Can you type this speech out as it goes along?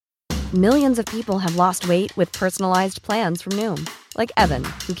Millions of people have lost weight with personalized plans from Noom. Like Evan,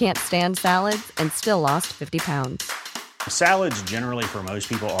 who can't stand salads and still lost 50 pounds. Salads generally for most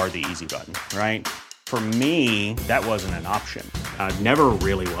people are the easy button, right? For me, that wasn't an option. I never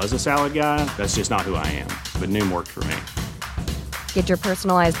really was a salad guy. That's just not who I am. But Noom worked for me. Get your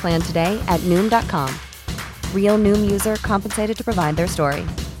personalized plan today at Noom.com. Real Noom user compensated to provide their story.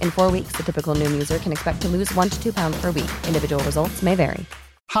 In 4 weeks, the typical Noom user can expect to lose 1 to 2 pounds per week. Individual results may vary.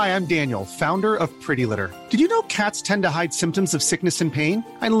 Hi, I'm Daniel, founder of Pretty Litter. Did you know cats tend to hide symptoms of sickness and pain?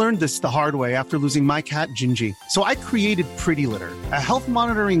 I learned this the hard way after losing my cat, Gingy. So I created Pretty Litter, a health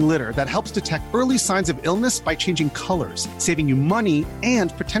monitoring litter that helps detect early signs of illness by changing colors, saving you money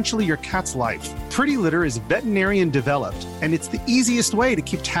and potentially your cat's life. Pretty Litter is veterinarian developed, and it's the easiest way to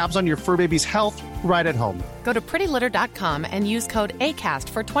keep tabs on your fur baby's health right at home. Go to prettylitter.com and use code ACAST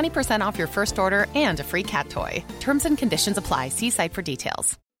for 20% off your first order and a free cat toy. Terms and conditions apply. See site for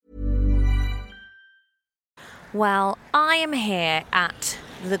details. Well, I am here at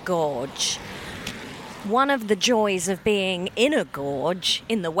the Gorge. One of the joys of being in a gorge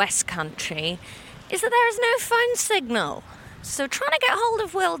in the West Country is that there is no phone signal. So trying to get hold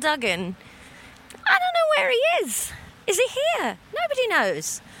of Will Duggan, I don't know where he is. Is he here? Nobody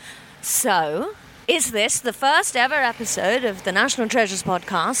knows. So, is this the first ever episode of the National Treasures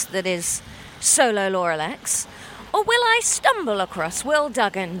podcast that is solo Laurel-X? Or will I stumble across Will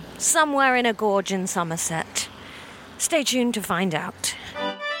Duggan somewhere in a gorge in Somerset? Stay tuned to find out.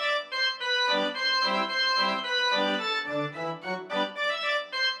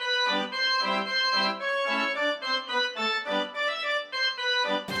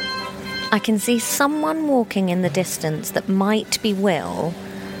 I can see someone walking in the distance that might be Will.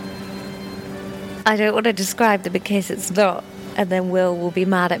 I don't want to describe them in case it's not, and then Will will be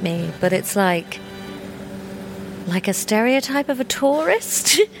mad at me, but it's like a stereotype of a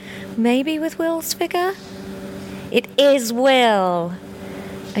tourist, maybe with Will's figure. It is Will.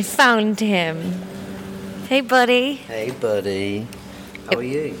 I found him. Hey, buddy. Hey, buddy. How are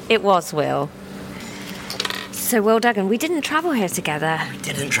you? It was Will. So, Will Duggan, we didn't travel here together. We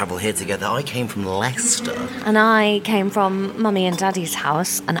didn't travel here together. I came from Leicester. And I came from Mummy and Daddy's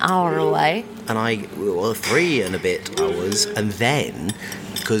house, an hour away. And well, 3 and a bit hours. And then,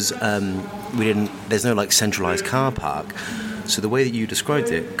 because there's no, centralised car park. So the way that you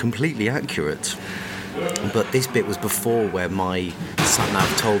described it, completely accurate. But this bit was before where my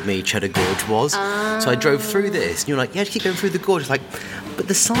sat-nav told me Cheddar Gorge was. So I drove through this, and you're like, yeah, just keep going through the gorge. It's like, but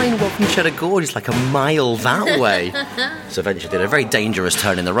the sign Welcome to Cheddar Gorge is like a mile that way. So eventually I did a very dangerous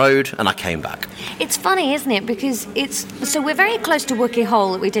turn in the road, and I came back. It's funny, isn't it? Because so we're very close to Wookey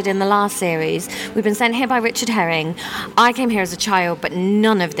Hole that we did in the last series. We've been sent here by Richard Herring. I came here as a child, but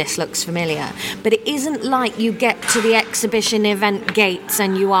none of this looks familiar. But it isn't like you get to the exhibition event gates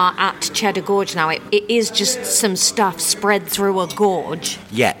and you are at Cheddar Gorge now. It is just some stuff spread through a gorge.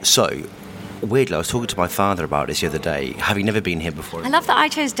 Yeah, so weirdly, I was talking to my father about this the other day, having never been here before. I love that I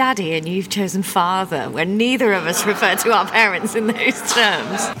chose Daddy and you've chosen Father, when neither of us refer to our parents in those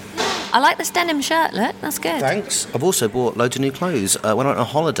terms. I like this denim shirt, look, that's good. Thanks. I've also bought loads of new clothes. When I went on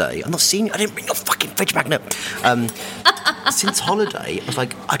holiday, I'm not seeing you. I didn't bring your fucking fridge back, no. Since holiday, I was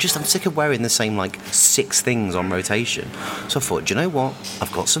like, I'm sick of wearing the same, 6 things on rotation. So I thought, do you know what?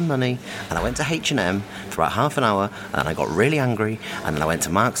 I've got some money, and I went to H&M for about half an hour, and I got really angry, and then I went to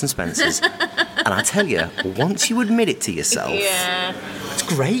Marks and Spencer's. And I tell you, once you admit it to yourself, Yeah. It's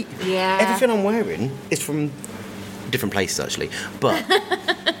great. Yeah. Everything I'm wearing is from different places, actually. But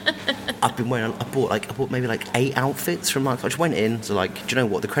I bought maybe 8 outfits from Marks. I just went in, so do you know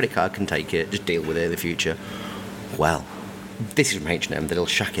what? The credit card can take it. Just deal with it in the future. Well, this is from H&M, the little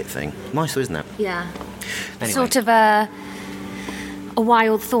shacket thing. Nice though, isn't it? Yeah. Anyway. Sort of a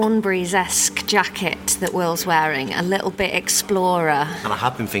Wild Thornberrys-esque jacket that Will's wearing, a little bit explorer. And I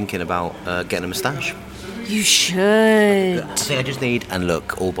have been thinking about getting a moustache. You should. I think I just need, and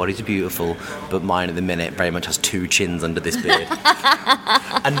look, all bodies are beautiful, but mine at the minute very much has 2 chins under this beard.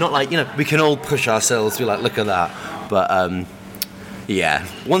 And not we can all push ourselves to be like, look at that. But, yeah,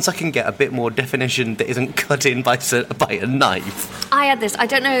 once I can get a bit more definition that isn't cut in by a knife. I had this. I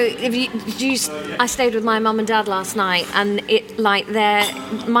don't know if I stayed with my mum and dad last night, and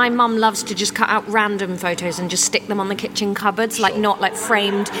my mum loves to just cut out random photos and just stick them on the kitchen cupboards, not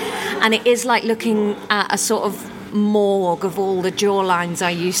framed. And it is like looking at a sort of morgue of all the jawlines I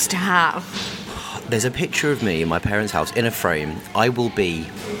used to have. There's a picture of me in my parents' house in a frame. I will be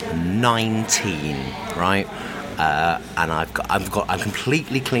 19, right? And I'm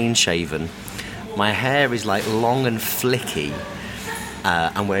completely clean shaven. My hair is long and flicky,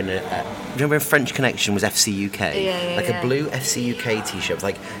 and we're in remember when French Connection was FC UK? A blue FC UK t-shirt with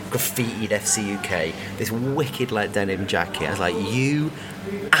like graffitied FC UK, this wicked like denim jacket. I was like, you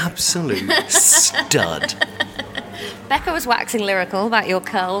absolute stud. Becca was waxing lyrical about your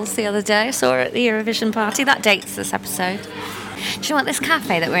curls the other day. I saw her at the Eurovision party. That dates this episode. Do you know what, this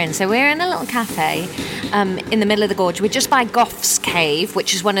cafe that we're in? So we're in a little cafe in the middle of the gorge. We're just by Goff's Cave,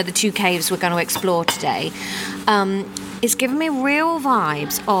 which is one of the 2 caves we're going to explore today. It's given me real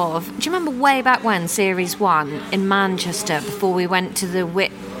vibes of... Do you remember way back when, Series 1, in Manchester, before we went to the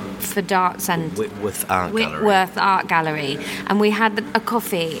Whitworth Art Gallery, and we had a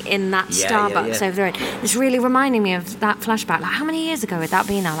coffee in that Starbucks over the road. It's really reminding me of that flashback. Like, how many years ago would that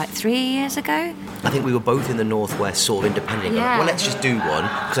be now? Like 3 years ago? I think we were both in the northwest, sort of independent. Yeah. Well, let's just do one,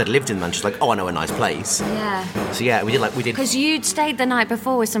 because I'd lived in Manchester. Like, I know a nice place. Yeah. So yeah, we did. Because you'd stayed the night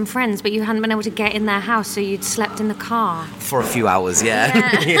before with some friends, but you hadn't been able to get in their house, so you'd slept in the car. For a few hours, yeah.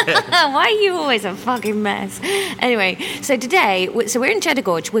 Why are you always a fucking mess? Anyway, so today, we're in Cheddar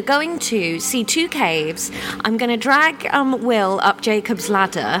Gorge. We're going to see 2 caves. I'm going to drag Will up Jacob's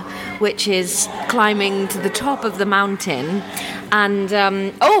Ladder, which is climbing to the top of the mountain. And,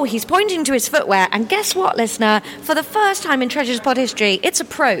 he's pointing to his footwear. And guess what, listener? For the first time in Treasures Pod history, it's a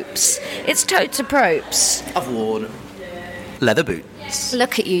Propes. It's totes a Propes. I've worn leather boots.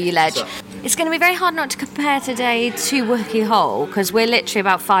 Look at you ledge. It's going to be very hard not to compare today to Wookey Hole, because we're literally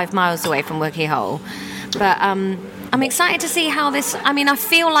about 5 miles away from Wookey Hole. But I'm excited to see how this... I mean, I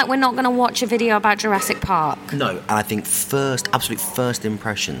feel like we're not going to watch a video about Jurassic Park. No, and I think absolute first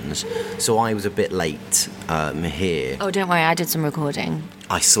impressions... So I was a bit late here. Oh, don't worry, I did some recording.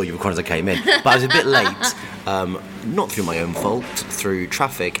 I saw you recording as I came in. But I was a bit late, not through my own fault, through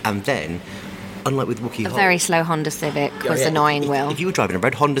traffic, and then... Unlike with Wookey Hole... A very slow Honda Civic was annoying, Will. If you were driving a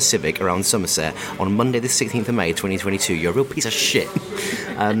red Honda Civic around Somerset on Monday the 16th of May 2022, you're a real piece of shit.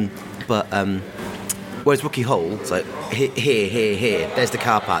 Whereas Wookey Hole, it's like, here, there's the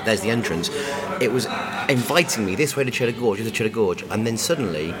car park, there's the entrance. It was inviting me this way to Cheddar Gorge, and then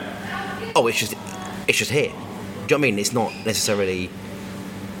suddenly, it's just here. Do you know what I mean? It's not necessarily...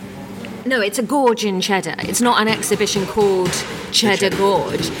 No, it's a gorge in Cheddar. It's not an exhibition called Cheddar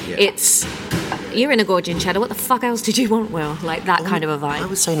Gorge. Yeah. It's... You're in a gorge in Cheddar. What the fuck else did you want, Will? Like that kind of a vibe. I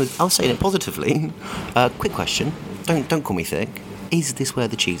was saying it positively. Quick question. Don't call me thick. Is this where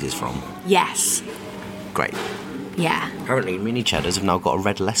the cheese is from? Yes. Great. Yeah. Apparently, mini cheddars have now got a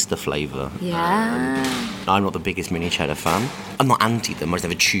red Leicester flavour. Yeah. I'm not the biggest mini cheddar fan. I'm not anti them. I just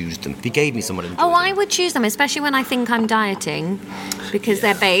never choose them. If you gave me someone... I would choose them, especially when I think I'm dieting, because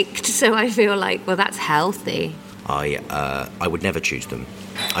they're baked. So I feel like, well, that's healthy. I would never choose them.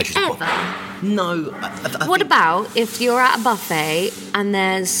 I choose Ever? No. What about if you're at a buffet and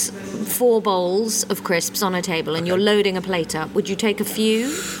there's 4 bowls of crisps on a table and you're loading a plate up? Would you take a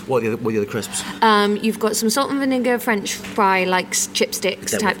few? What are the other crisps? You've got some salt and vinegar French fry, like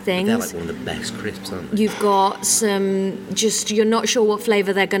chipsticks type things. They're like one of the best crisps, aren't they? You've got some, you're not sure what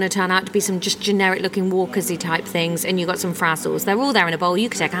flavour they're going to turn out to be, some just generic looking Walkersy type things, and you've got some frazzles. They're all there in a bowl. You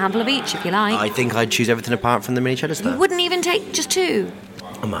could take a handful of each if you like. I think I'd choose everything apart from the mini cheddar stuff. You wouldn't even take just 2?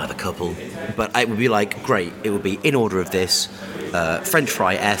 I might have a couple. But it would be like, great, it would be in order of this, French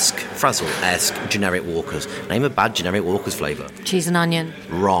fry-esque, frazzle-esque, generic Walkers. Name a bad generic Walkers flavour. Cheese and onion.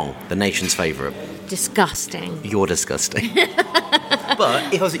 Wrong. The nation's favourite. Disgusting. You're disgusting.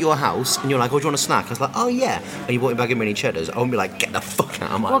 But if I was at your house and you're like, do you want a snack? I was like, oh yeah. And you bought me a bag of mini cheddars, I wouldn't be like, get the fuck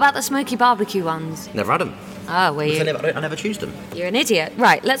out of my... What about the smoky barbecue ones? Never had them. Oh, were you? I never choose them. You're an idiot.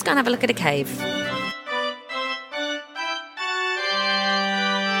 Right, let's go and have a look at a cave.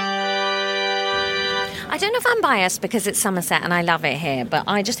 I don't know if I'm biased because it's Somerset and I love it here, but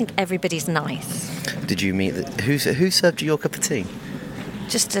I just think everybody's nice. Did you meet... Who served you your cup of tea?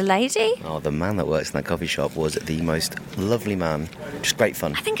 Just a lady? Oh, the man that works in that coffee shop was the most lovely man. Just great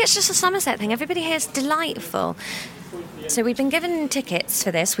fun. I think it's just a Somerset thing. Everybody here is delightful. So we've been given tickets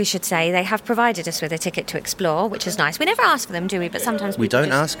for this, we should say. They have provided us with a ticket to explore, which is nice. We never ask for them, do we? But sometimes we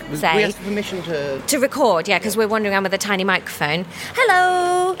don't ask. Say, we ask for permission to record, yeah, because we're wandering around with a tiny microphone.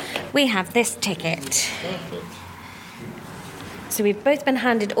 Hello! We have this ticket. So we've both been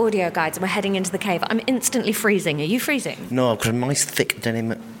handed audio guides and we're heading into the cave. I'm instantly freezing. Are you freezing? No, I've got a nice thick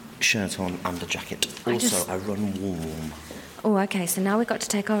denim shirt on and a jacket. Also, I run warm. Oh, okay, so now we've got to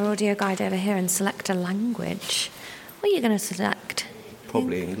take our audio guide over here and select a language. What are you going to select?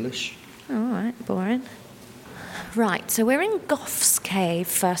 Probably English. All right, boring. Right, so we're in Goff's Cave,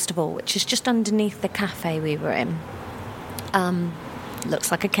 first of all, which is just underneath the cafe we were in. Looks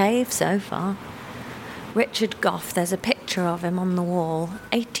like a cave so far. Richard Gough, there's a picture of him on the wall.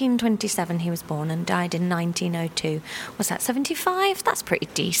 1827 he was born and died in 1902. Was that 75? That's pretty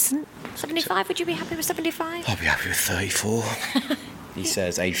decent. 75, would you be happy with 75? I'll be happy with 34. He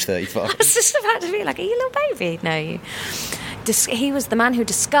says age 35. I was just about to be like, are you a little baby? No, he was the man who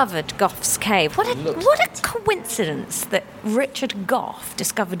discovered Gough's Cave. What a coincidence that Richard Gough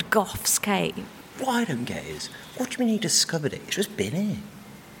discovered Gough's Cave. What I don't get is, what do you mean he discovered it? It's just been here.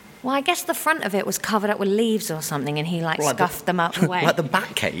 Well, I guess the front of it was covered up with leaves or something, and he scuffed them out the way. Like the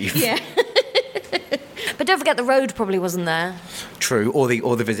Batcave. Yeah. But don't forget, the road probably wasn't there. True, or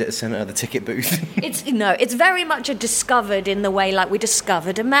the visitor centre, the ticket booth. It's very much a discovered in the way like we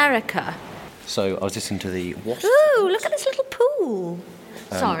discovered America. So I was listening to the... What? Ooh, look at this little pool.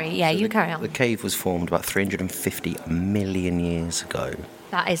 Sorry, you carry on. The cave was formed about 350 million years ago.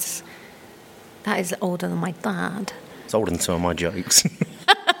 That is older than my dad. It's older than some of my jokes.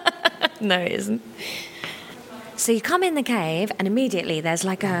 No, it isn't. So you come in the cave and immediately there's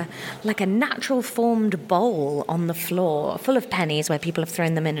like a natural formed bowl on the floor full of pennies where people have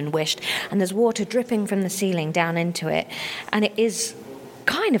thrown them in and wished, and there's water dripping from the ceiling down into it, and it is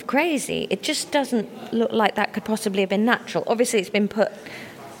kind of crazy. It just doesn't look like that could possibly have been natural. Obviously it's been put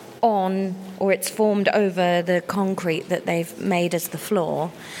on, or it's formed over the concrete that they've made as the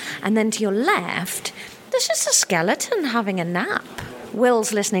floor, and then to your left there's just a skeleton having a nap.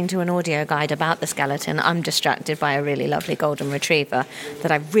 Will's listening to an audio guide about the skeleton. I'm distracted by a really lovely golden retriever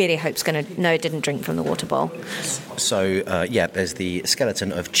that I really hope's going to... No, it didn't drink from the water bowl. So, there's the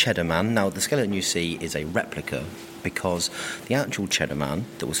skeleton of Cheddar Man. Now, the skeleton you see is a replica because the actual Cheddar Man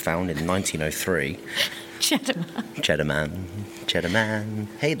that was found in 1903... Cheddar Man.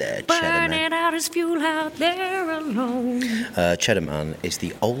 Hey there, Cheddar Man. Burning out his fuel out there alone. Cheddar Man is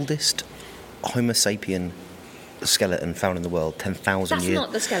the oldest Homo sapien skeleton found in the world, 10,000 years. That's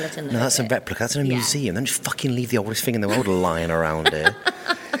not the skeleton. No, that's a replica. That's in a museum. Don't just fucking leave the oldest thing in the world lying around here.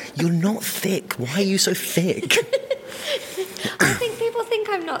 You're not thick. Why are you so thick? I think people think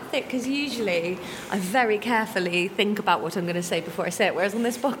I'm not thick because usually I very carefully think about what I'm going to say before I say it, whereas on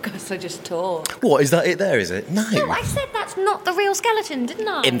this podcast I just talk. What, is that it there, is it? No. No, I said that's not the real skeleton, didn't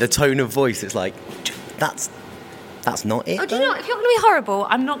I? In the tone of voice, it's like, that's not it. Oh, do you know, if you're going to be horrible,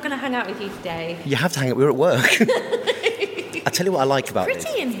 I'm not going to hang out with you today. You have to hang out. We're at work. I tell you what I like about this.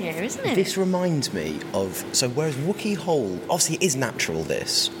 Pretty in here, isn't it? This reminds me of... So whereas Wookey Hole... Obviously, it is natural,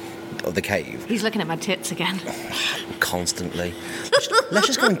 this, of the cave. He's looking at my tits again. Constantly. Let's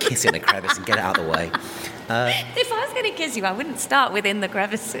just go and kiss in a crevice and get it out of the way. If I was going to kiss you, I wouldn't start within the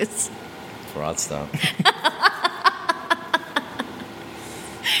crevices. That's where I'd start.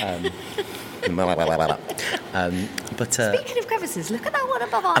 Speaking of crevices, look at that one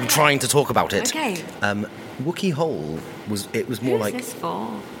above our I'm head. trying to talk about it. Okay. Wookey Hole was more Who's like... this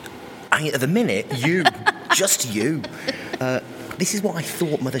for? At the minute, you. Just you. This is what I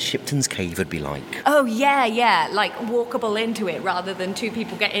thought Mother Shipton's cave would be like. Oh, yeah, like walkable into it rather than two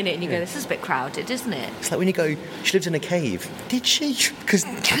people get in it and you go, this is a bit crowded, isn't it? It's like when you go, she lived in a cave. Did she? Because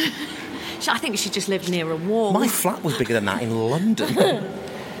I think she just lived near a wall. my flat was bigger than that in London.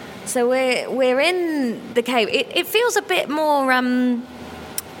 So we're in the cave. It feels a bit more, I don't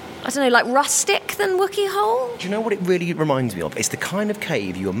know, like rustic than Wookey Hole. Do you know what it really reminds me of? It's the kind of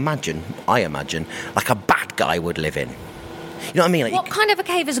cave I imagine, like a bad guy would live in. You know what I mean? Like, What kind of a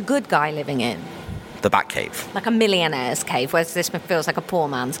cave is a good guy living in? the Batcave. Like a millionaire's cave, whereas this feels like a poor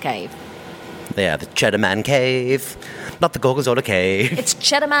man's cave. Yeah, the Cheddar Man cave. Not the Gorgonzola cave. It's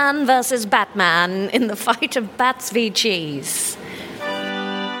Cheddar Man versus Batman in the fight of bats v cheese.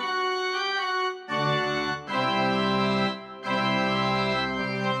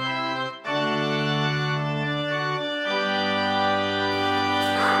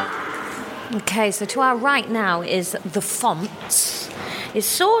 Okay, so to our right now is the fonts. It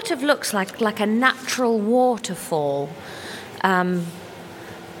sort of looks like a natural waterfall.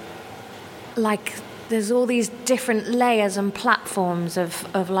 Like there's all these different layers and platforms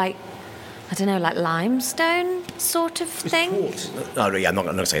of like, I don't know, like limestone sort of thing. Quartz. Oh, no, yeah, I'm not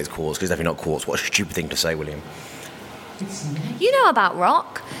going to say it's quartz, because it's definitely not quartz. What a stupid thing to say, William. You know about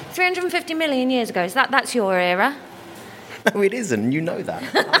rock. 350 million years ago. That's your era? No, it isn't. You know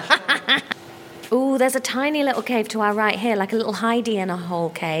that. Ooh, there's a tiny little cave to our right here, like a little hidey in a hole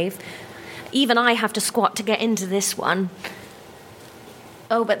cave. Even I have to squat to get into this one.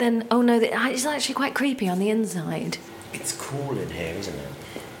 Oh, but then, oh no, it's actually quite creepy on the inside. It's cool in here, isn't it?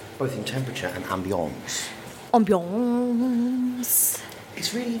 Both in temperature and ambience. Ambiance.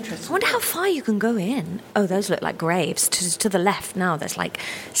 It's really interesting. I wonder how far you can go in. Oh, those look like graves. To the left now, there's like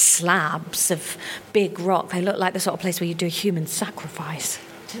slabs of big rock. They look like the sort of place where you do a human sacrifice.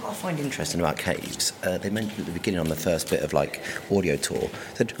 Do you know what I find interesting about caves? They mentioned at the beginning on the first bit of like audio tour,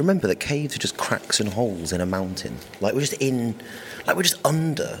 said remember that caves are just cracks and holes in a mountain. Like we're just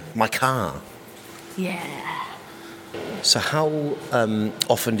under my car. Yeah. So how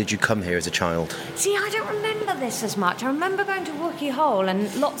often did you come here as a child? See, I don't remember this as much. I remember going to Wookey Hole,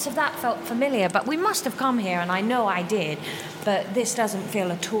 and lots of that felt familiar, but we must have come here, and I know I did, but this doesn't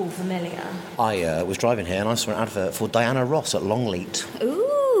feel at all familiar. I was driving here and I saw an advert for Diana Ross at Longleat.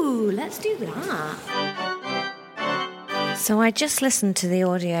 Ooh, let's do that. So I just listened to the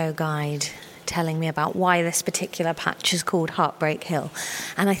audio guide telling me about why this particular patch is called Heartbreak Hill.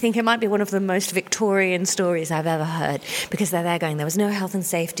 And I think it might be one of the most Victorian stories I've ever heard, because they're there going, there was no health and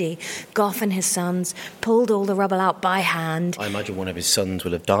safety. Gough and his sons pulled all the rubble out by hand. I imagine one of his sons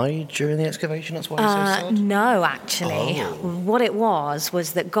will have died during the excavation, that's why he's so sad? No, actually. Oh. What it was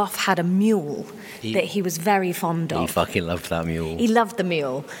that Gough had a mule that he was very fond of. He fucking loved that mule. He loved the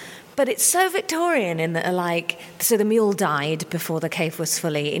mule. But it's so Victorian in that, like, so the mule died before the cave was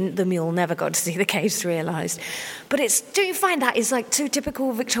the mule never got to see the caves realised. But don't you find that is, like, too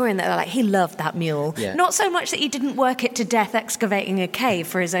typical Victorian that, like, he loved that mule? Yeah. Not so much that he didn't work it to death excavating a cave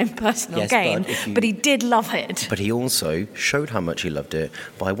for his own personal gain, but he did love it. But he also showed how much he loved it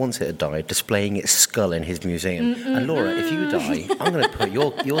by, once it had died, displaying its skull in his museum. And Laura, if you die, I'm going to put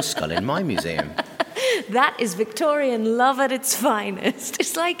your skull in my museum. That is Victorian love at its finest.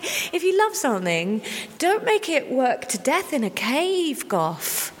 It's like, if you love something, don't make it work to death in a cave,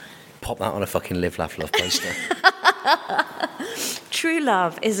 Gough. Pop that on a fucking Live, Laugh, Love poster. True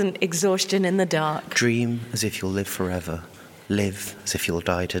love isn't exhaustion in the dark. Dream as if you'll live forever. Live as if you'll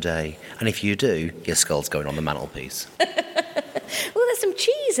die today. And if you do, your skull's going on the mantelpiece. Well, there's some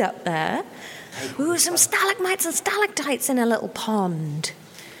cheese up there. Ooh, some stalagmites and stalactites in a little pond.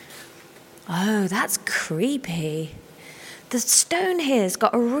 Oh, that's creepy. The stone here's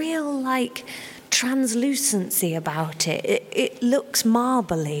got a real, like, translucency about it. It looks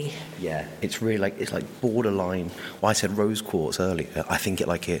marbly. Yeah, it's really it's like borderline. Well, I said rose quartz earlier. I think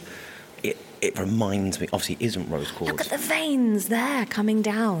it reminds me. Obviously, it isn't rose quartz. Look at the veins there coming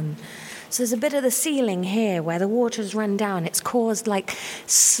down. So there's a bit of the ceiling here where the water's run down. It's caused like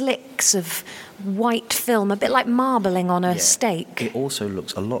slicks of white film, a bit like marbling on a steak. It also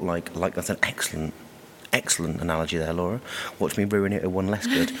looks a lot like that's an excellent analogy there, Laura. Watch me ruin it with one less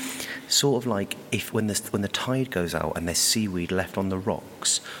good. Sort of like when the tide goes out and there's seaweed left on the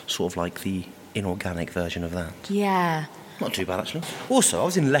rocks, sort of like the inorganic version of that. Yeah. Not too bad, actually. Also, I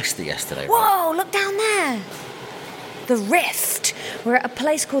was in Leicester yesterday. Whoa, look down there. The Rift. We're at a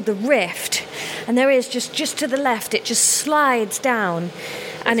place called the Rift, and there is just to the left. It just slides down,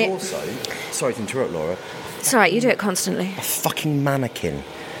 and also, sorry to interrupt, Laura. It's all right, you do it constantly. A fucking mannequin.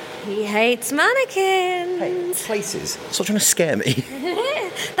 He hates mannequins. Hey, places. Stop trying to scare me.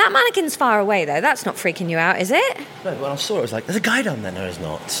 That mannequin's far away, though. That's not freaking you out, is it? No, when I saw it, I was like, there's a guy down there. No, there's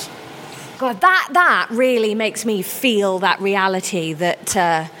not. God, that really makes me feel that reality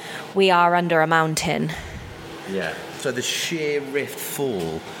that we are under a mountain. Yeah. So the sheer rift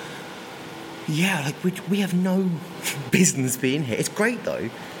fall. Yeah, like we have no business being here. It's great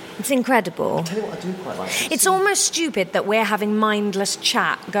though. It's incredible. I'll tell you what I do quite like. It's almost stupid that we're having mindless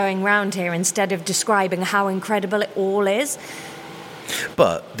chat going round here instead of describing how incredible it all is.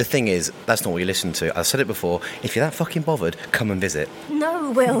 But the thing is, that's not what you listen to. I've said it before. If you're that fucking bothered, come and visit. No,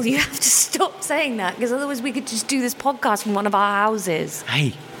 Will, you have to stop saying that, because otherwise we could just do this podcast from one of our houses.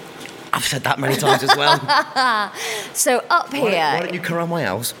 Hey, I've said that many times as well. So up here... Why don't you come around my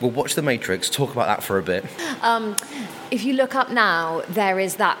house? We'll watch The Matrix, talk about that for a bit. If you look up now, there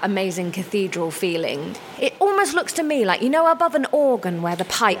is that amazing cathedral feeling. It almost looks to me like, above an organ where the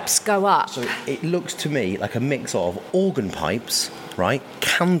pipes go up. So it looks to me like a mix of organ pipes, right,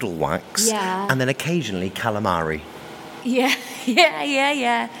 candle wax, and then occasionally calamari. Yeah.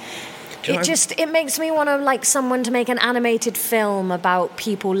 It makes me want to like someone to make an animated film about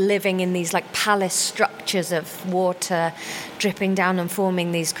people living in these like palace structures of water dripping down and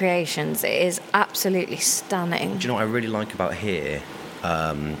forming these creations. It is absolutely stunning. Do you know what I really like about here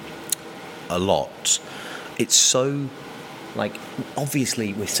a lot? It's so, like,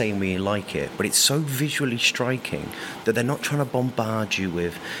 obviously we're saying we like it, but it's so visually striking that they're not trying to bombard you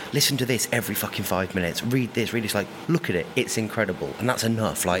with, listen to this every fucking 5 minutes, read this. It's like, look at it, it's incredible, and that's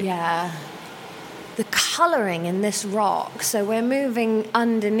enough. Like, yeah. The colouring in this rock, so we're moving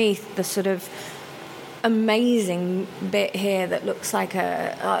underneath the sort of amazing bit here that looks like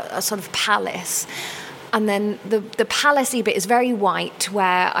a sort of palace. And then the palacey bit is very white,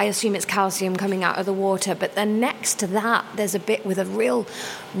 where I assume it's calcium coming out of the water. But then next to that, there's a bit with a real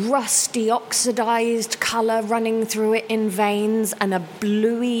rusty, oxidized colour running through it in veins and a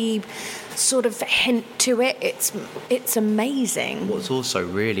bluey sort of hint to it. It's amazing. What's also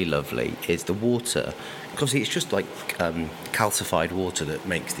really lovely is the water. Because it's just like calcified water that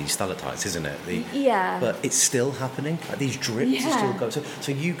makes these stalactites, isn't it? Yeah. But it's still happening. Like these drips are still going.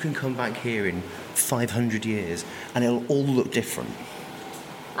 So you can come back here in 500 years and it'll all look different.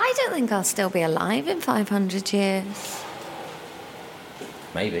 I don't think I'll still be alive in 500 years.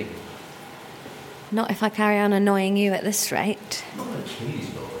 Maybe. Not if I carry on annoying you at this rate. Oh,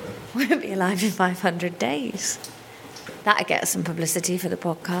 jeez, Laura. Won't be alive in 500 days. That'd get us some publicity for the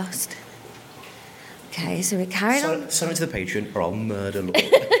podcast. Okay, so we carried on. Send it to the Patreon or I'll murder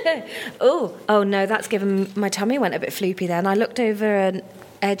Laura. Oh no, that's given my tummy went a bit floopy then. I looked over an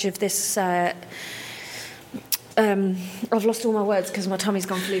edge of this. I've lost all my words because my tummy's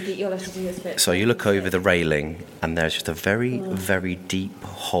gone floopy. You'll have to do this bit. So you look over the railing and there's just a very, very deep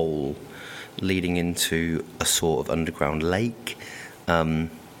hole leading into a sort of underground lake.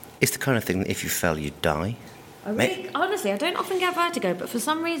 It's the kind of thing that if you fell, you'd die. Honestly, I don't often get vertigo, but for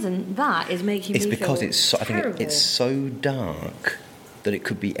some reason that is making me feel terrible. I think it's so dark that it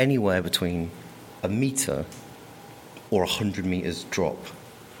could be anywhere between a metre or 100 metres drop.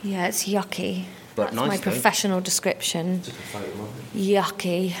 Yeah, it's yucky. But that's nice, my though. professional description.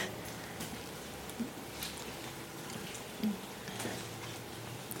 Yucky.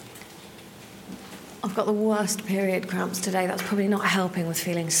 I've got the worst period cramps today. That's probably not helping with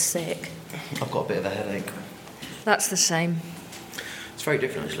feeling sick. I've got a bit of a headache. That's the same. It's very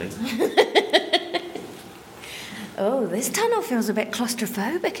different, actually. Oh, this tunnel feels a bit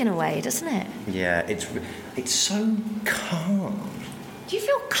claustrophobic in a way, doesn't it? Yeah, it's so calm. Do you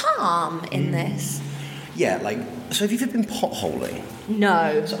feel calm in this? Yeah, so have you ever been potholing?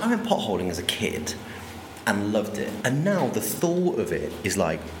 No. So I went potholing as a kid and loved it. And now the thought of it is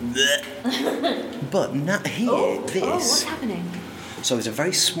like, bleh. But not here, this. Oh, what's happening? So it's a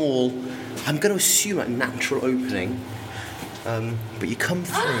very small, I'm going to assume a natural opening. But you come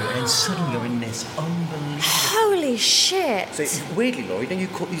through and suddenly you're in this unbelievable... Holy shit! So weirdly, Laura,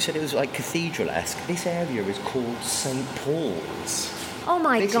 you said it was like cathedral-esque. This area is called St. Paul's. Oh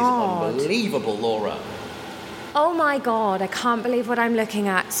my God. This is unbelievable, Laura. Oh my God, I can't believe what I'm looking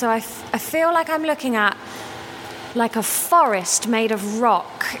at. So I feel like I'm looking at like a forest made of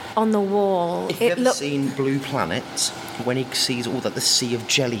rock on the wall. If you've ever seen Blue Planet, when he sees all that, the sea of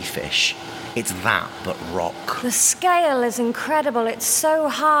jellyfish, it's that, but rock. The scale is incredible. It's so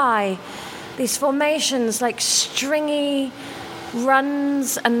high. These formations, like stringy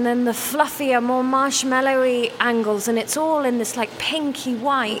runs, and then the fluffier, more marshmallowy angles, and it's all in this like pinky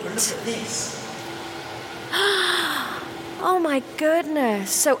white. Look at this. Oh my goodness.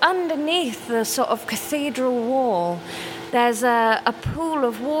 So underneath the sort of cathedral wall, there's a pool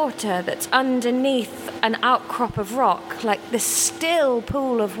of water that's underneath an outcrop of rock, like this still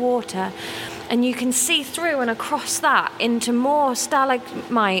pool of water. And you can see through and across that into more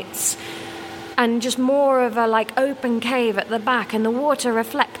stalagmites and just more of a like open cave at the back, and the water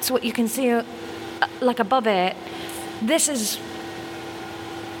reflects what you can see like above it. This is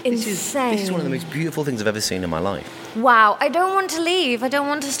insane. This is one of the most beautiful things I've ever seen in my life. Wow, I don't want to leave. I don't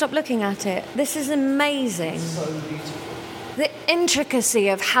want to stop looking at it. This is amazing. It's so beautiful. The intricacy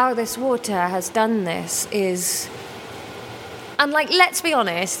of how this water has done this is... And, like, let's be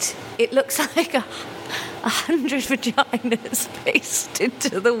honest, it looks like 100 vaginas pasted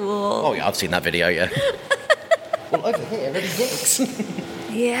into the wall. Oh, yeah, I've seen that video, yeah. Well, over here, there's dicks.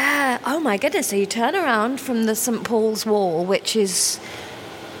 Yeah. Oh, my goodness. So you turn around from the St. Paul's Wall, which is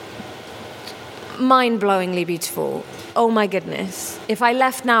mind-blowingly beautiful. Oh, my goodness. If I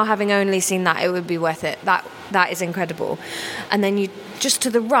left now having only seen that, it would be worth it. That is incredible. And then you... Just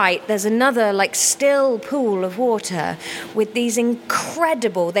to the right, there's another, like, still pool of water with these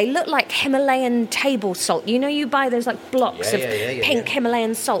incredible... They look like Himalayan table salt. You know, you buy those, like, blocks of pink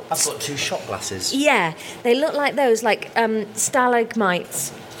Himalayan salts. I've got 2 shot glasses. Yeah, they look like those, like,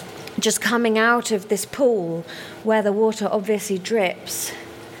 stalagmites just coming out of this pool where the water obviously drips.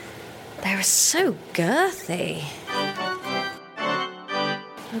 They're so girthy.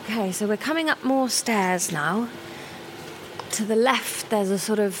 Okay, so we're coming up more stairs now. To the left, there's a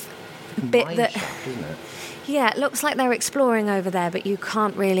sort of bit that... Shaft, isn't it? Yeah, it looks like they're exploring over there, but you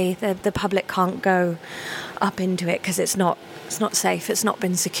can't really... The public can't go up into it because it's not safe. It's not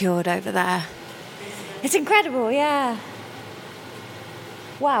been secured over there. It's incredible, yeah.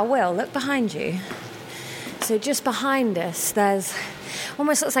 Wow, Will, look behind you. So so just behind us, there's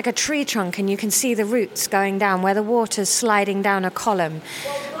almost looks like a tree trunk, and you can see the roots going down where the water's sliding down a column.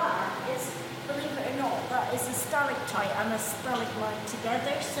 Well, that is, believe it or not, that is a stalactite and a stalagmite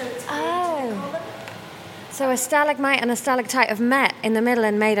together, so it's created a column. So a stalagmite and a stalactite have met in the middle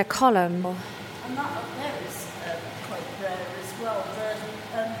and made a column. And that up there is quite rare as well.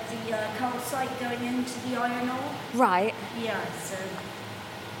 The calcite going into the iron ore. Right. Yeah, so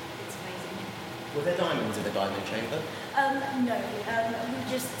it's amazing. Were there diamonds in the diamond chamber? No,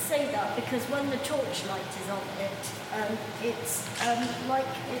 we just say that because when the torchlight is on it, it's like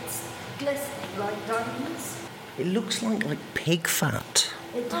it's glistening like diamonds. It looks like pig fat.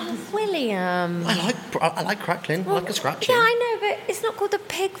 It does. William. I like crackling. I like a scratching. Yeah, I know, but it's not called the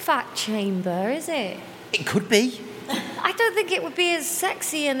pig fat chamber, is it? It could be. I don't think it would be as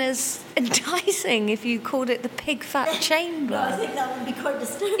sexy and as enticing if you called it the pig fat chamber. I think that would be quite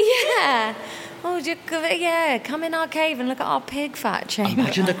disturbing. Yeah. Oh, come in our cave and look at our pig fat chamber.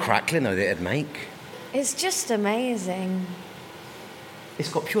 Imagine the crackling though that it'd make. It's just amazing. It's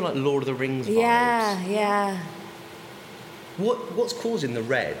got pure like Lord of the Rings vibes. Yeah. What's causing the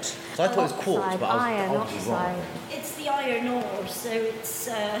red? I thought it was quartz, but I was obviously wrong. It's the iron ore, so it's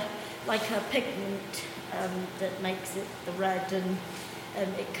like a pigment that makes it the red, and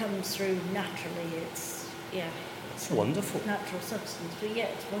it comes through naturally. It's wonderful. Natural substance, but yeah,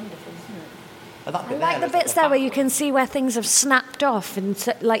 it's wonderful, isn't it? I like the bits there where you can see where things have snapped off, and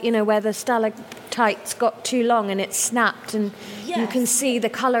where the stalactites got too long and it's snapped, and you can see the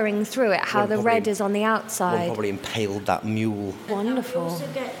colouring through it, how the red is on the outside. One probably impaled that mule. Wonderful. We also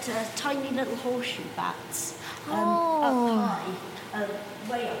get tiny little horseshoe bats up high,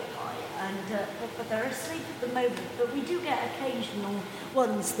 way up high, but they're asleep at the moment. But we do get occasional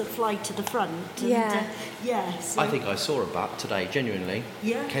ones that fly to the front. And, so I think I saw a bat today, genuinely.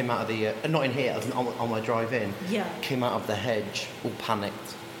 Yeah. Came out of the, not in here, on my drive in. Yeah. Came out of the hedge, all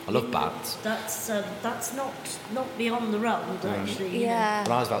panicked. I love bats. That's not beyond the realm, actually. Yeah.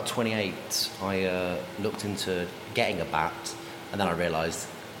 When I was about 28, I looked into getting a bat, and then I realised,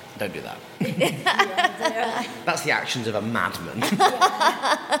 don't do that. That's the actions of a madman.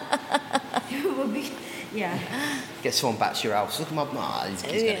 It would be, Get someone back to your house. Look at my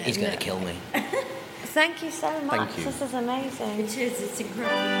he's going to kill me. Thank you so much. Thank you. This is amazing. It is. It's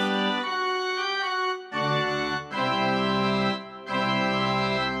incredible.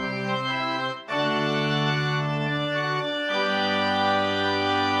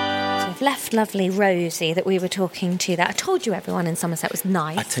 Left lovely Rosie that we were talking to, that I told you everyone in Somerset was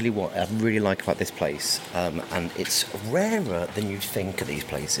nice. I tell you what I really like about this place, and it's rarer than you'd think of these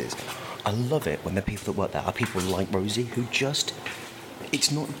places. I love it when the people that work there are people like Rosie who just, it's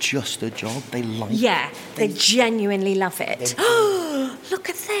not just a job, they like it. Yeah, they genuinely love it. Look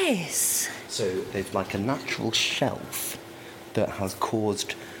at this. So there's like a natural shelf that has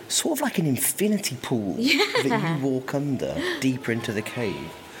caused sort of like an infinity pool that you walk under deeper into the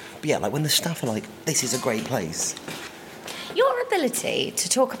cave. But yeah, like when the staff are like, this is a great place. Your ability to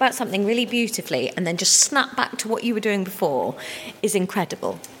talk about something really beautifully and then just snap back to what you were doing before is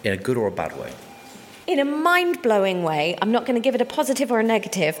incredible. In a good or a bad way? In a mind-blowing way. I'm not going to give it a positive or a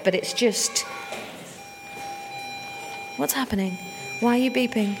negative, but it's just... What's happening? Why are you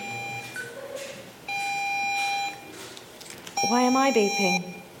beeping? Why am I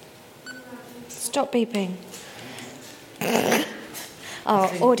beeping? Stop beeping.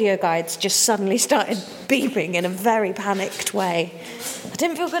 Our audio guides just suddenly started beeping in a very panicked way. I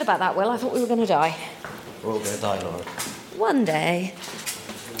didn't feel good about that, Will. I thought we were going to die. We're all going to die, Laura. One day.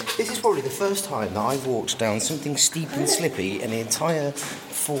 This is probably the first time that I've walked down something steep and slippy in the entire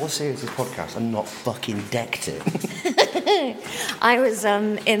 4 series of podcasts and not fucking decked it. I was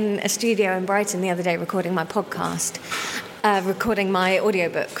in a studio in Brighton the other day recording my podcast, recording my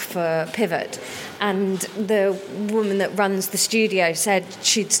audiobook for Pivot, and the woman that runs the studio said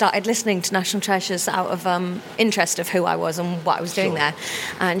she'd started listening to National Treasures out of interest of who I was and what I was doing there,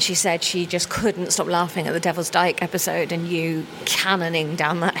 and she said she just couldn't stop laughing at the Devil's Dyke episode and you cannoning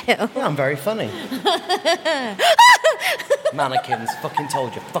down that hill. Yeah, I'm very funny. Mannequins, fucking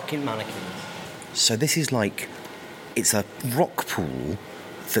told you, fucking mannequins. So this is like, it's a rock pool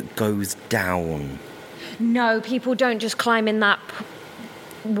that goes down. No, people don't just climb in that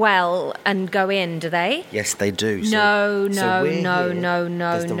well and go in, do they? Yes, they do. No.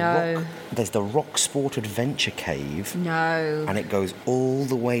 There's the Rock Sport Adventure Cave. No. And it goes all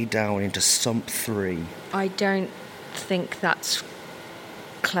the way down into Sump 3. I don't think that's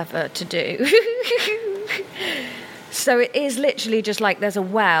clever to do. So it is literally just like there's a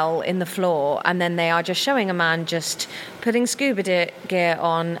well in the floor, and then they are just showing a man just putting scuba gear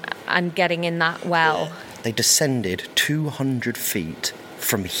on and getting in that well. they descended 200 feet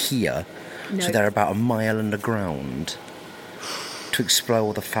from here, so they're about a mile underground, to explore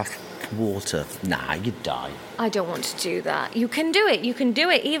all the fast water. Nah, you'd die. I don't want to do that. You can do it. You can do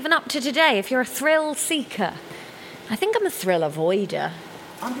it even up to today if you're a thrill seeker. I think I'm a thrill avoider.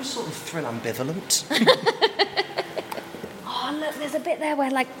 I'm just sort of thrill ambivalent. Oh, look, there's a bit there where,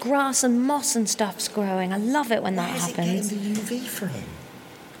 like, grass and moss and stuff's growing. I love it when that happens. Where's it getting the UV from?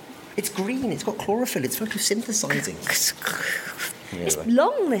 It's green, it's got chlorophyll, it's photosynthesising. It's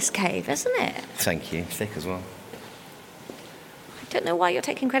long, this cave, isn't it? Thank you. Thick as well. I don't know why you're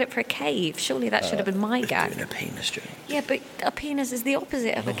taking credit for a cave. Surely that should have been my gag. Doing a penis joke. Yeah, but a penis is the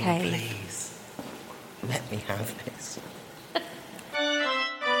opposite of a cave. Please. Let me have this.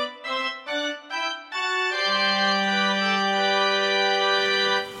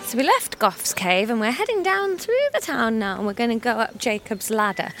 So we left Goff's Cave and we're heading down through the town now, and we're going to go up Jacob's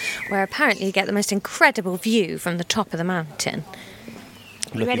Ladder, where apparently you get the most incredible view from the top of the mountain.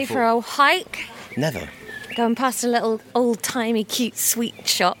 You ready for a hike? Never. Going past a little old-timey cute sweet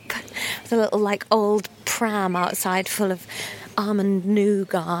shop with a little, like, old pram outside full of almond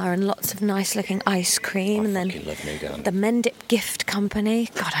nougat and lots of nice-looking ice cream. And then love nougat. The Mendip Gift Company.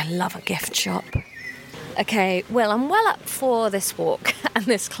 God, I love a gift shop. Okay, well, I'm well up for this walk and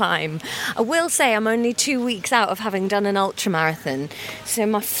this climb. I will say I'm only 2 weeks out of having done an ultramarathon, so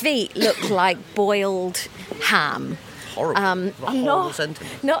my feet look like boiled ham. Horrible. Horrible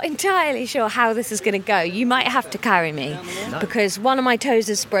sentiment. Not entirely sure how this is going to go. You might have to carry me because one of my toes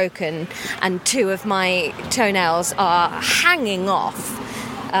is broken and 2 of my toenails are hanging off.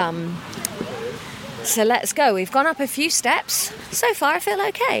 So let's go. We've gone up a few steps. So far, I feel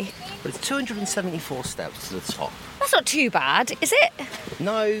okay. But it's 274 steps to the top. That's not too bad, is it?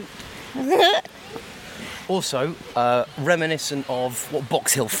 No. Also, reminiscent of what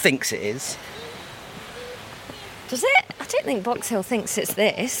Box Hill thinks it is. Does it? I don't think Box Hill thinks it's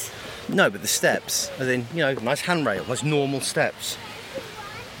this. No, but the steps, as in, nice handrail, nice normal steps.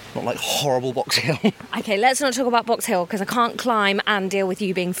 Not like horrible Box Hill. Okay, let's not talk about Box Hill because I can't climb and deal with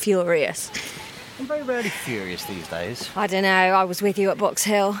you being furious. I'm very rarely furious these days. I don't know, I was with you at Box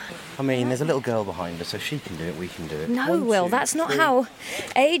Hill. I mean, there's a little girl behind her, so she can do it, we can do it. No, Will, that's not how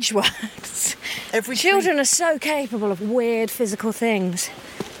age works. Children are so capable of weird physical things.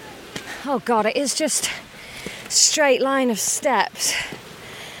 Oh, God, it is just a straight line of steps.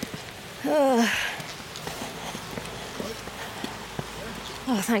 Ugh.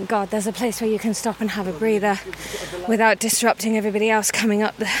 Oh, thank God, there's a place where you can stop and have a breather without disrupting everybody else coming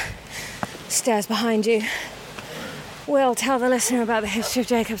up the stairs behind you. Will, tell the listener about the history of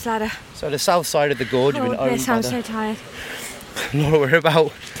Jacob's Ladder. So the south side of the gorge has been owned by I'm so tired. No, we're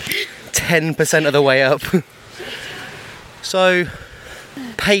about 10% of the way up. So,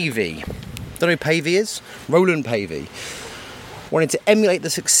 Pavey. Don't know who Pavey is? Roland Pavey. Wanted to emulate the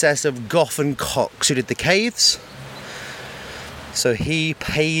success of Goff and Cox, who did the caves. So he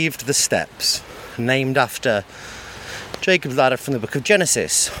paved the steps, named after Jacob's ladder from the book of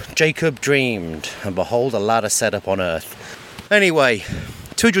Genesis. Jacob dreamed, and behold, a ladder set up on earth. Anyway,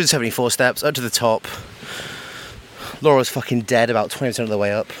 274 steps up to the top. Laura's fucking dead about 20% of the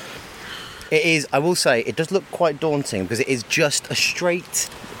way up. It is, I will say, it does look quite daunting because it is just a straight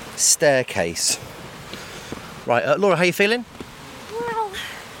staircase. Right, Laura, how are you feeling? Well,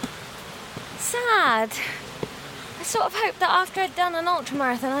 sad. I sort of hoped that after I'd done an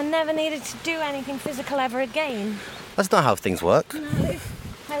ultramarathon, I never needed to do anything physical ever again. That's not how things work. No,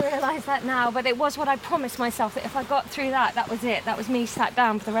 I realise that now, but it was what I promised myself, that if I got through that, that was it. That was me sat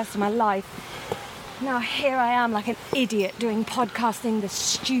down for the rest of my life. Now here I am like an idiot doing podcasting the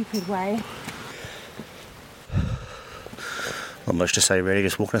stupid way. Not much to say really,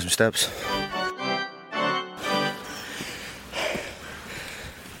 just walking up some steps.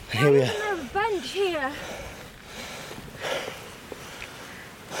 And here we are. There's a bench here.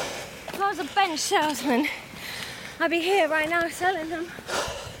 If I was a bench salesman, I'd be here right now selling them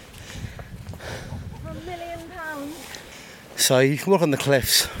for £1 million. So you can walk on the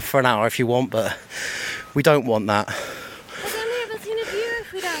cliffs for an hour if you want, but we don't want that. We're going to be able to see a view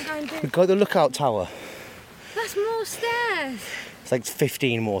if we don't go and do. We've got the lookout tower. That's more stairs. It's like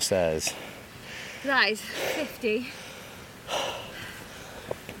 15 more stairs. That is 50. Oh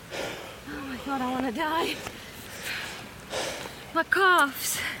my God, I want to die. My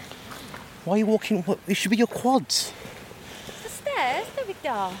calves. Why are you walking? What? It should be your quads. The stairs, they'll be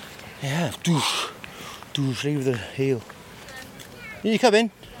daft. Yeah, douche, leave the heel. You come in.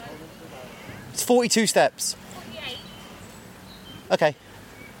 It's 42 steps. 48. Okay,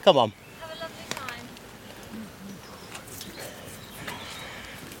 come on. Have a lovely time.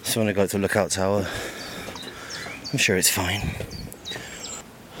 So I'm going to go to the lookout tower. I'm sure it's fine.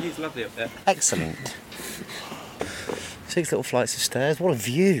 It's lovely up there. Excellent. 6 little flights of stairs. What a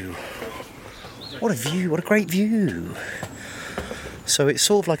view. What a view. What a great view. So it's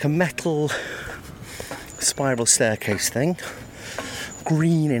sort of like a metal spiral staircase thing.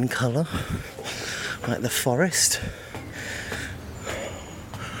 Green in colour. Like the forest.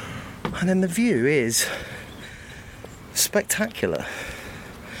 And then the view is spectacular.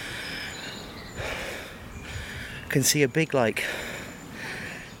 You can see a big like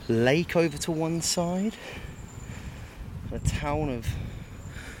lake over to one side. A town of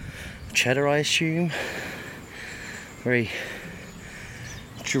Cheddar, I assume. Very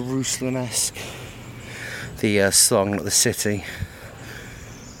Jerusalem-esque. The song, not the city.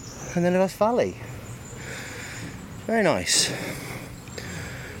 And then Lost Valley. Very nice.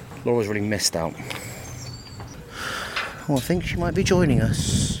 Laura's really missed out. Oh, I think she might be joining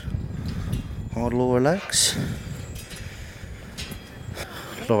us. Old Laura Lex.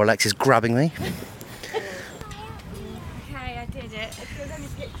 Laura Lex is grabbing me.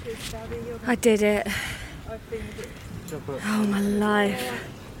 I did it. Oh, my life.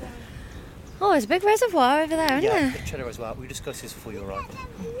 Oh, there's a big reservoir over there, isn't there? Yeah, Cheddar as well. We discussed this before you arrived.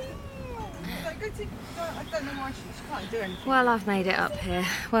 I don't know why she can't do anything. Well, I've made it up here.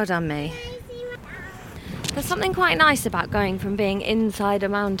 Well done, me. There's something quite nice about going from being inside a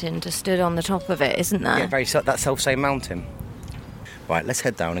mountain to stood on the top of it, isn't there? Yeah, that self-same mountain. Right, let's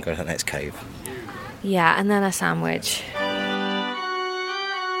head down and go to the next cave. Yeah, and then a sandwich.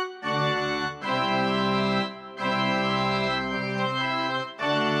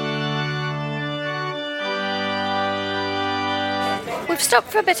 We've stopped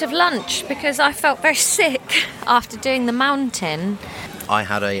for a bit of lunch because I felt very sick after doing the mountain. I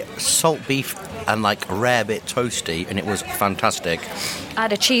had a salt beef and like rare bit toasty, and it was fantastic. I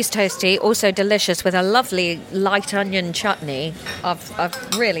had a cheese toasty, also delicious, with a lovely light onion chutney.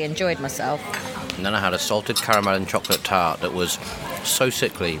 I've really enjoyed myself. And then I had a salted caramel and chocolate tart that was so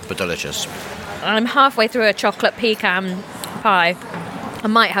sickly but delicious. I'm halfway through a chocolate pecan pie. I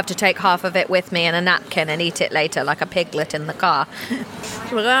might have to take half of it with me in a napkin and eat it later like a piglet in the car.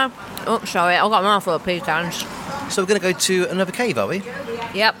 Oh, sorry, I've got a mouthful of pecans. So we're going to go to another cave, are we?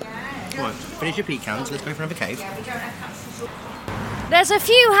 Yep. Right, finish your pecans, let's go for another cave. There's a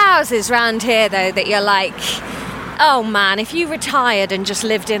few houses round here, though, that you're like, oh man, if you retired and just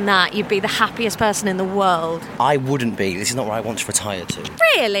lived in that, you'd be the happiest person in the world. I wouldn't be. This is not where I want to retire to.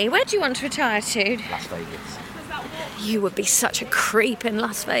 Really? Where do you want to retire to? Las Vegas. You would be such a creep in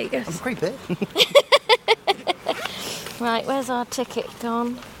Las Vegas. I'm a creep here. Right, where's our ticket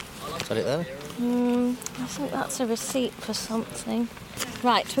gone? Is that it there? I think that's a receipt for something.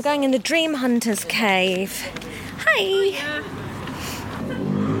 Right, we're going in the Dream Hunters cave. Hi!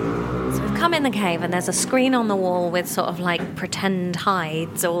 So we've come in the cave and there's a screen on the wall with sort of like pretend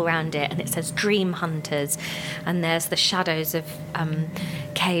hides all around it, and it says Dream Hunters, and there's the shadows of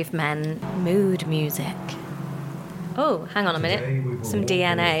cavemen, mood music. Oh, hang on a minute. Some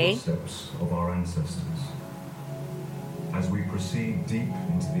DNA. Footsteps of our ancestors. As we proceed deep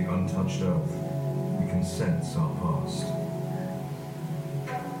into the untouched earth, we can sense our past.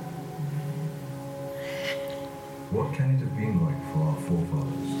 What can it have been like for our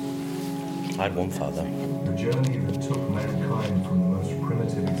forefathers? I had one father. The journey that took mankind from the most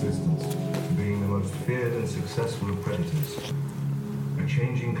primitive existence to being the most feared and successful of predators. A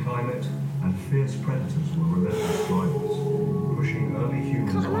changing climate and fierce predators were relentless rivals, pushing early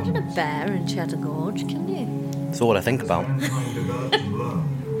humans Can't imagine a onwards. bear in Cheddar Gorge, can you? That's all I think about. Mankind developed and learned,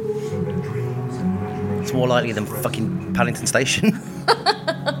 so their dreams and imagination. It's more likely than fucking Paddington Station.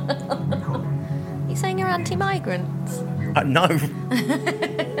 You saying you're anti-migrant? No.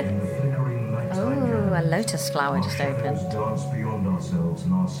 Oh, a lotus flower just opened. Dance beyond ourselves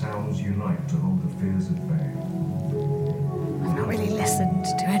and our sounds unite to hold the fears at bay. I've not really listened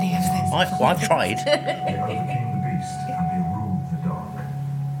to any of this. I've tried. They overcame the beast and they ruled the dark.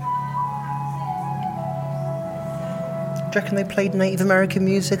 Do you reckon they played Native American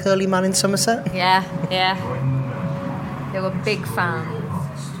music early man in Somerset? Yeah. Join the man They were big fans.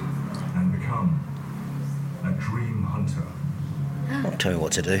 past and become a dream hunter. Don't tell me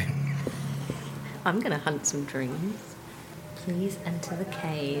what to do. I'm going to hunt some dreams. Please enter the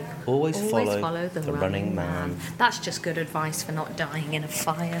cave. Always follow the the running man. That's just good advice for not dying in a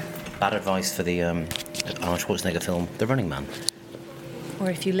fire. Bad advice for the Arnold Schwarzenegger film, The Running Man. Or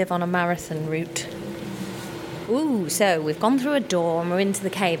if you live on a marathon route. Ooh, so we've gone through a door and we're into the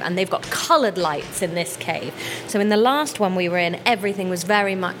cave, and they've got coloured lights in this cave. So in the last one we were in, everything was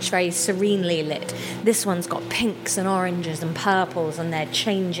very serenely lit. This one's got pinks and oranges and purples, and they're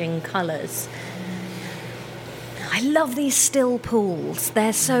changing colours. I love these still pools.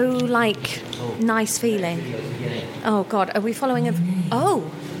 They're so, like, nice feeling. Oh, God, are we following a... Oh,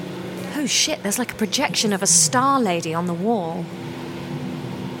 shit, there's like a projection of a star lady on the wall.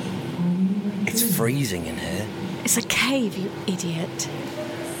 It's freezing in here. It's a cave, you idiot.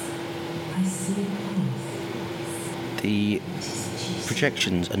 The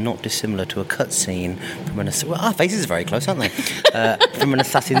projections are not dissimilar to a cutscene from an... Well, our faces are very close, aren't they? From an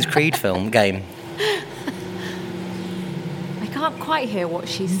Assassin's Creed game. I can't quite hear what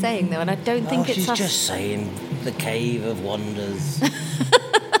she's saying, though, and I don't think it's... She's just saying the Cave of Wonders.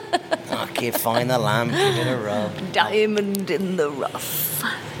 I can't find the lamp in a rub. Diamond in the rough.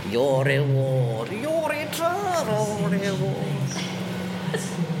 Your reward, your eternal reward.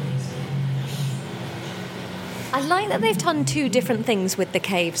 I like that they've done two different things with the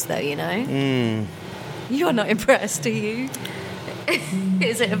caves, though, you know? You're not impressed, are you?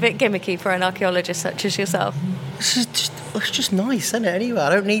 Is it a bit gimmicky for an archaeologist such as yourself? It's just nice, isn't it? Anyway, I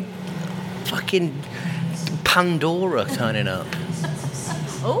don't need fucking Pandora turning up.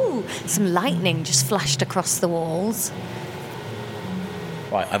 Oh, some lightning just flashed across the walls.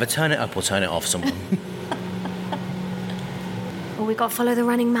 Right, either turn it up or turn it off, someone. Oh, we've got to follow the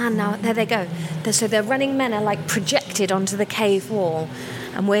running man now. There they go. So the running men are, like, projected onto the cave wall,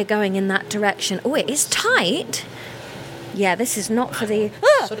 and we're going in that direction. Oh, it is tight. Yeah, this is not for the...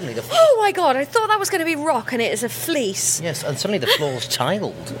 Ah! Suddenly the... Oh, my God, I thought that was going to be rock, and it is a fleece. Yes, and suddenly the floor's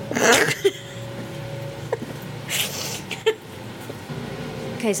tiled.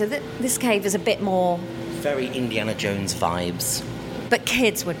 Okay, so this cave is a bit more... Very Indiana Jones vibes. But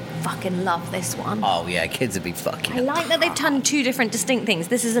kids would fucking love this one. Oh, yeah, kids would be fucking... I like that they've done two different distinct things.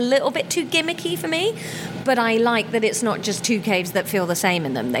 This is a little bit too gimmicky for me, but I like that it's not just two caves that feel the same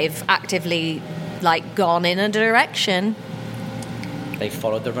in them. They've actively, like, gone in a direction. They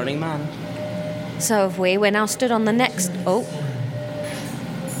followed the running man. So have we. We're now stood on the next... Oh.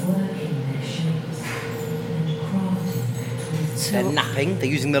 They're napping. They're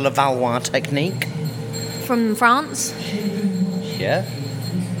using the Levallois technique. From France? Yeah.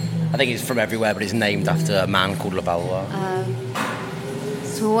 I think it's from everywhere, but it's named after a man called Levallois.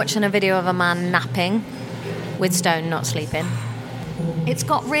 So we're watching a video of a man napping with Stone not sleeping. It's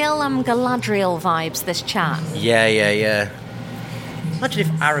got real Galadriel vibes, this chat. Yeah. Imagine if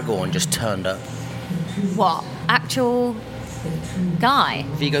Aragorn just turned up. What? Actual guy?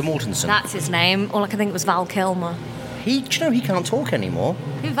 Viggo Mortensen. That's his name. All I could think was Val Kilmer. Do you know he can't talk anymore?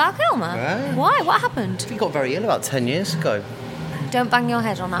 Who, Val Kilmer? Yeah. Why? What happened? He got very ill about 10 years ago. Don't bang your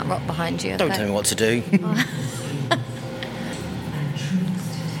head on that rock behind you. Don't tell me what to do.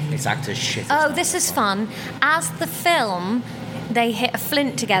 This actor's shit. Oh, this is fun. As the film, they hit a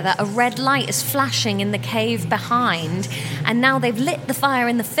flint together, a red light is flashing in the cave behind, and now they've lit the fire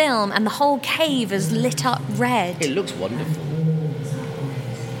in the film, and the whole cave is lit up red. It looks wonderful.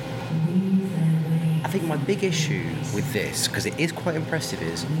 I think my big issue with this, because it is quite impressive,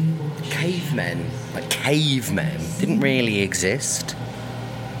 is cavemen didn't really exist.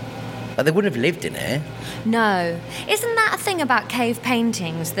 Like, they wouldn't have lived in it. No. Isn't that a thing about cave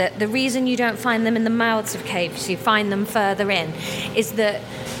paintings, that the reason you don't find them in the mouths of caves, you find them further in, is that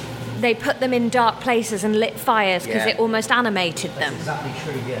they put them in dark places and lit fires because it almost animated them? That's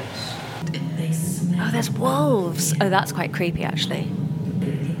exactly true, yes. Oh, there's wolves. Oh, that's quite creepy, actually.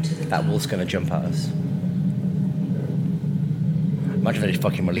 That wolf's going to jump at us. Imagine they just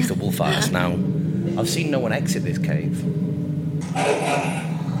fucking release the wolf at us now. I've seen no one exit this cave.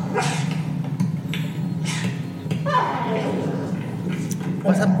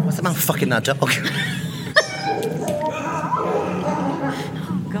 What's the man fucking that dog?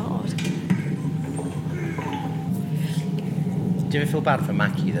 Oh, God. Do you ever feel bad for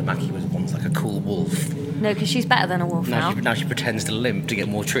Mackie, that Mackie was once like a cool wolf? No, because she's better than a wolf now. Now she pretends to limp to get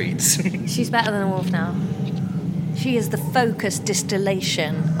more treats. She's better than a wolf now. She is the focused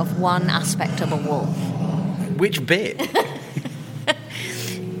distillation of one aspect of a wolf. Which bit?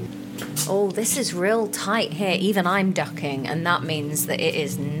 Oh, this is real tight here. Even I'm ducking, and that means that it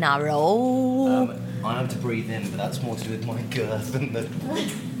is narrow. I have to breathe in, but that's more to do with my girth than the...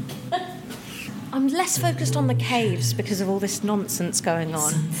 I'm less focused on the caves because of all this nonsense going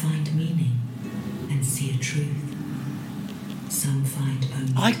on. Some find meaning and see a truth. Some find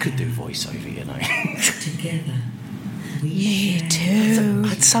only... I could do voiceover, you know. Together, we Me share... too.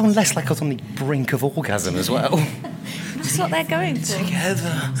 I'd sound less like I was on the brink of orgasm as well. That's what they're going for.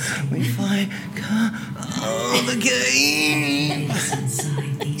 Together, we fight the game. What's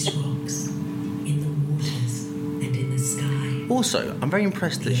inside these rocks, in the waters and in the sky. Also, I'm very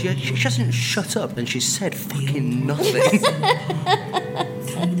impressed that she hasn't shut up and she's said fucking nothing.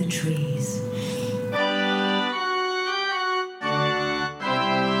 Through the trees.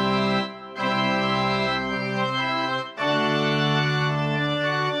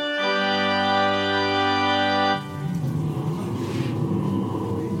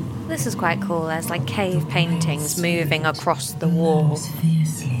 this is quite cool. There's like cave paintings moving across the wall.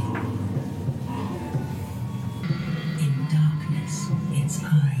 Fiercely. In darkness, its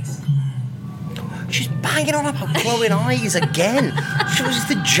eyes glow. She's banging on about glowing eyes again. She was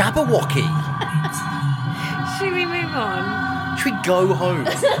the Jabberwocky. Should we move on? Should we go home?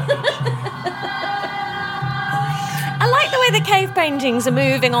 I like the way the cave paintings are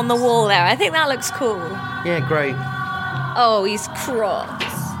moving on the wall there. I think that looks cool. Yeah, great. Oh, he's cross.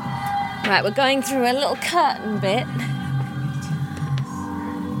 Right, we're going through a little curtain bit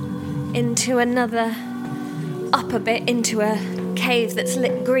into another upper bit, into a cave that's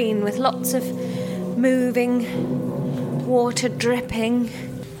lit green with lots of moving water dripping.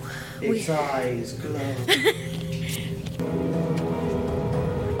 Its eyes glow.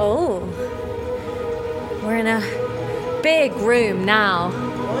 Oh, we're in a big room now.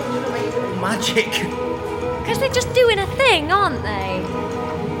 Why do they make it magic? Because they're just doing a thing, aren't they?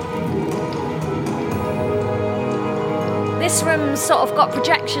 This room's sort of got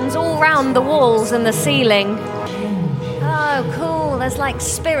projections all round the walls and the ceiling. Oh, cool. There's like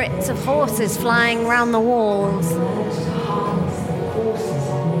spirits of horses flying round the walls.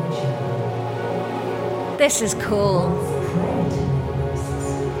 This is cool.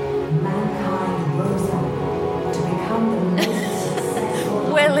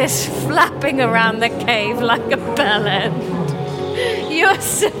 Will is flapping around the cave like a bellend. You're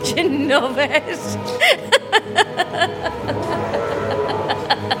such a novice.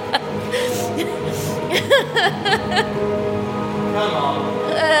 Come on.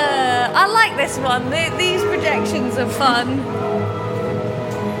 I like this one. These projections are fun.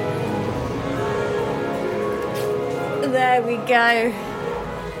 There we go.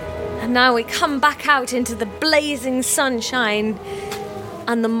 And now we come back out into the blazing sunshine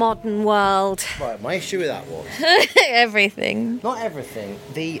and the modern world. Right, my issue with that was... Everything. Not everything.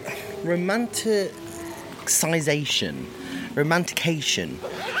 The romantication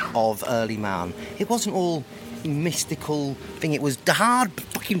of early man. It wasn't all mystical thing. It was hard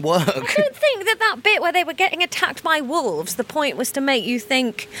fucking work. I don't think that bit where they were getting attacked by wolves, the point was to make you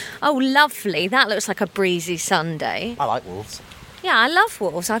think, oh, lovely, that looks like a breezy Sunday. I like wolves. Yeah, I love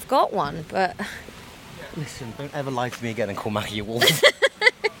wolves. I've got one, but... Listen, don't ever lie to me again and call Maggie a wolf.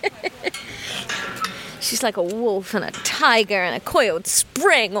 She's like a wolf and a tiger and a coiled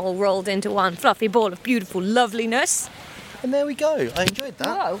spring all rolled into one fluffy ball of beautiful loveliness. And there we go. I enjoyed that.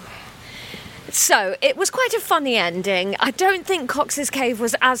 Whoa. So, it was quite a funny ending. I don't think Cox's Cave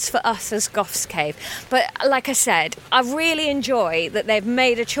was as for us as Goff's Cave. But like I said, I really enjoy that they've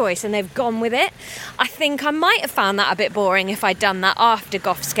made a choice and they've gone with it. I think I might have found that a bit boring if I'd done that after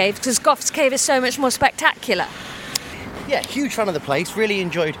Goff's Cave, because Goff's Cave is so much more spectacular. Yeah, huge fan of the place. Really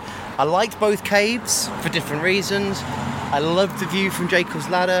enjoyed. I liked both caves for different reasons. I loved the view from Jacob's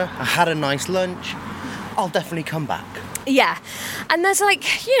Ladder. I had a nice lunch. I'll definitely come back. Yeah, and there's like,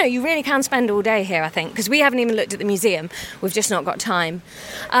 you really can spend all day here, I think, because we haven't even looked at the museum. We've just not got time.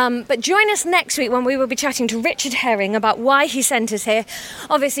 But join us next week when we will be chatting to Richard Herring about why he sent us here.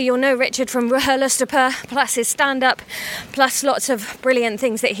 Obviously, you'll know Richard from Ruhrlustopur, plus his stand-up, plus lots of brilliant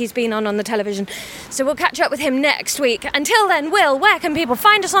things that he's been on the television. So we'll catch up with him next week. Until then, Will, where can people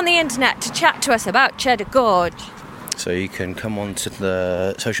find us on the internet to chat to us about Cheddar Gorge? So you can come on to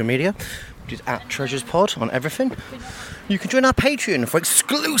the social media, which is @TreasuresPod on everything. You can join our Patreon for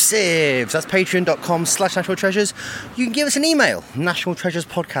exclusives. That's patreon.com/National Treasures. You can give us an email,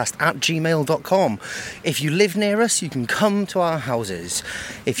 nationaltreasurespodcast@gmail.com. If you live near us, you can come to our houses.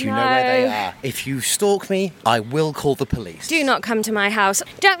 If you know where they are. If you stalk me, I will call the police. Do not come to my house.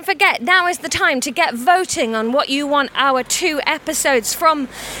 Don't forget, now is the time to get voting on what you want our 2 episodes from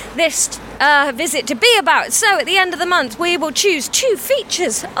this visit to be about. So at the end of the month, we will choose 2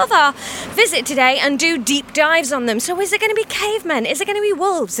 features of our visit today and do deep dives on them. So is it going to be cavemen? Is it going to be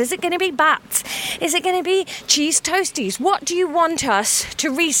wolves? Is it going to be bats? Is it going to be cheese toasties? What do you want us to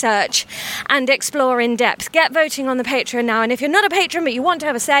research and explore in depth? Get voting on the Patreon now, and if you're not a patron but you want to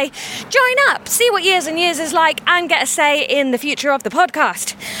have a say, join up, see what Years and Years is like, and get a say in the future of the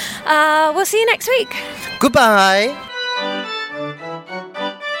podcast. We'll see you next week. Goodbye.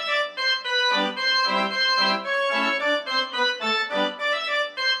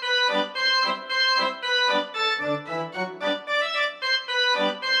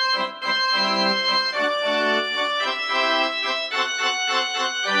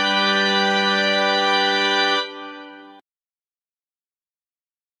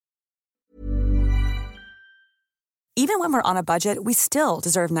 Even when we're on a budget, we still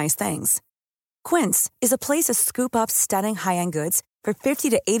deserve nice things. Quince is a place to scoop up stunning high-end goods for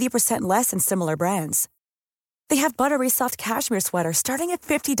 50 to 80% less than similar brands. They have buttery soft cashmere sweaters starting at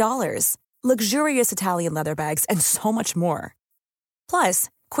 $50, luxurious Italian leather bags, and so much more. Plus,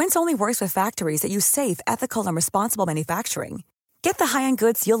 Quince only works with factories that use safe, ethical, and responsible manufacturing. Get the high-end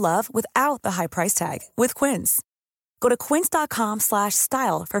goods you'll love without the high price tag with Quince. Go to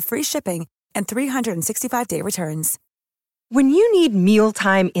quince.com/style for free shipping and 365-day returns. When you need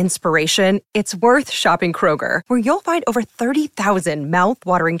mealtime inspiration, it's worth shopping Kroger, where you'll find over 30,000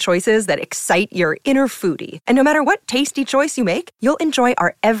 mouth-watering choices that excite your inner foodie. And no matter what tasty choice you make, you'll enjoy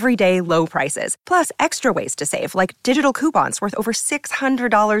our everyday low prices, plus extra ways to save, like digital coupons worth over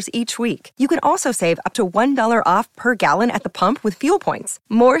 $600 each week. You can also save up to $1 off per gallon at the pump with fuel points.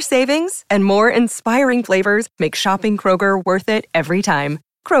 More savings and more inspiring flavors make shopping Kroger worth it every time.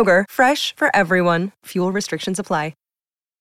 Kroger, fresh for everyone. Fuel restrictions apply.